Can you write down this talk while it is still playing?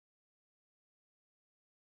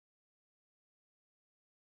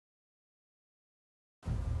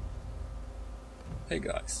Hey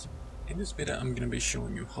guys, in this video I'm going to be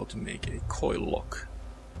showing you how to make a coil lock.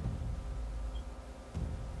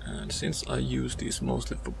 And since I use these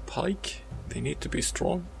mostly for pike, they need to be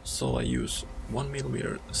strong, so I use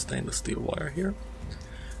 1mm stainless steel wire here.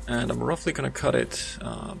 And I'm roughly going to cut it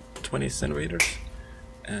 20 centimeters,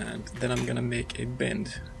 and then I'm going to make a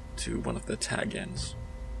bend to one of the tag ends.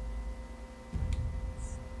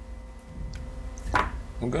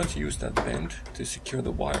 I'm going to use that bend to secure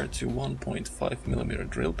the wire to 1.5mm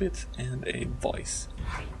drill bit and a vise.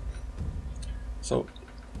 So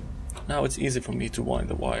now it's easy for me to wind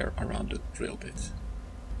the wire around the drill bit.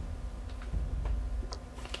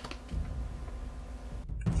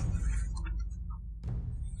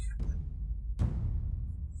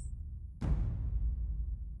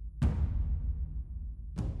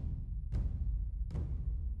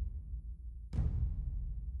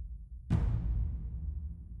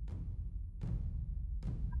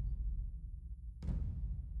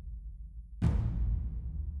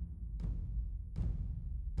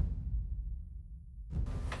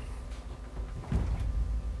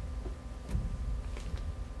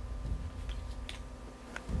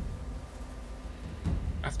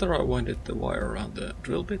 After I winded the wire around the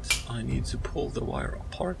drill bit, I need to pull the wire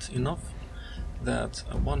apart enough that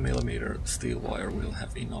a 1mm steel wire will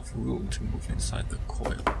have enough room to move inside the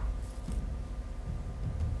coil.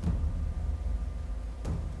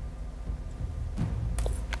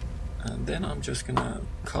 And then I'm just gonna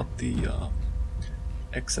cut the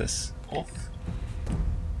excess off.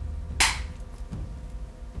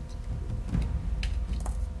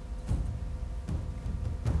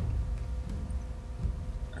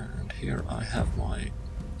 Here I have my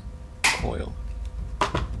coil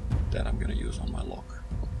that I'm going to use on my lock.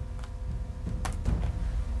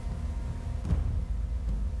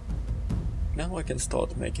 Now I can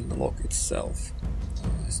start making the lock itself.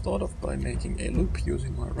 I start off by making a loop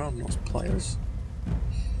using my round nose pliers.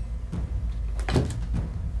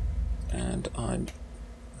 And I'm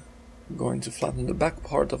going to flatten the back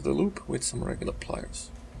part of the loop with some regular pliers.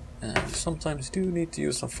 And you sometimes do need to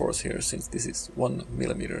use some force here, since this is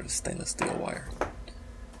 1mm stainless steel wire.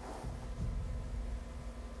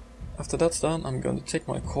 After that's done, I'm going to take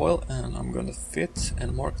my coil and I'm going to fit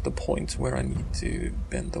and mark the point where I need to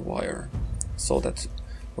bend the wire, so that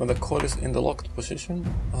when the coil is in the locked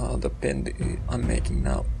position, the bend I'm making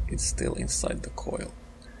now is still inside the coil,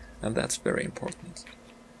 and that's very important.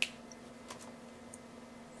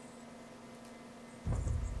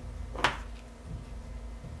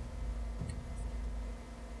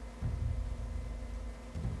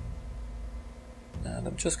 And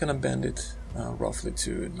I'm just gonna bend it roughly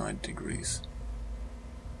to 90 degrees.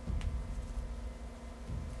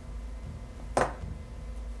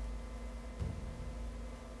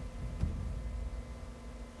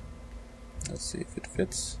 Let's see if it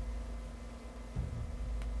fits.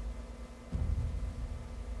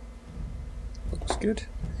 Looks good.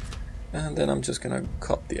 And then I'm just gonna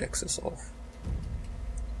cut the excess off.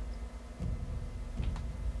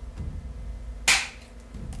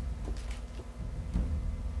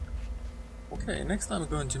 Okay, next I'm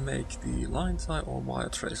going to make the line tie or wire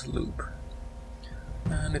trace loop,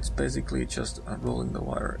 and it's basically just rolling the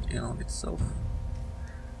wire in on itself.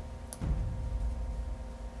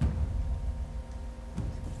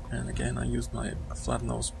 And again, I used my flat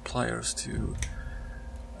nose pliers to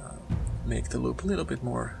make the loop a little bit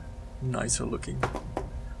more nicer looking.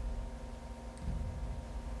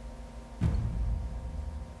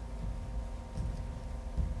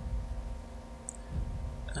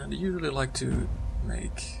 And I usually like to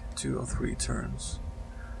make 2 or 3 turns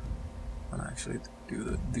when I actually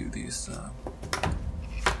do these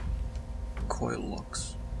coil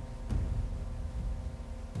locks.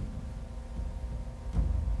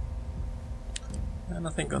 And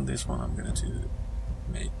I think on this one I'm going to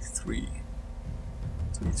make 3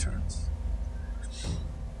 turns.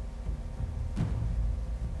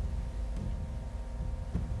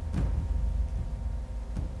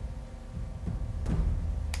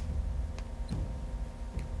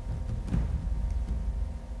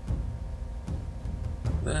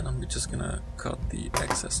 Then I'm just gonna cut the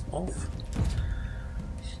excess off.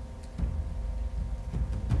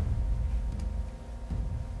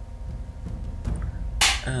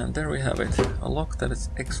 And there we have it, a lock that is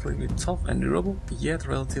extremely tough and durable, yet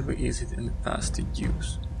relatively easy and fast to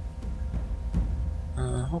use.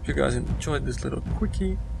 Hope you guys enjoyed this little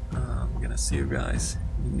quickie. I'm gonna see you guys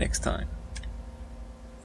next time.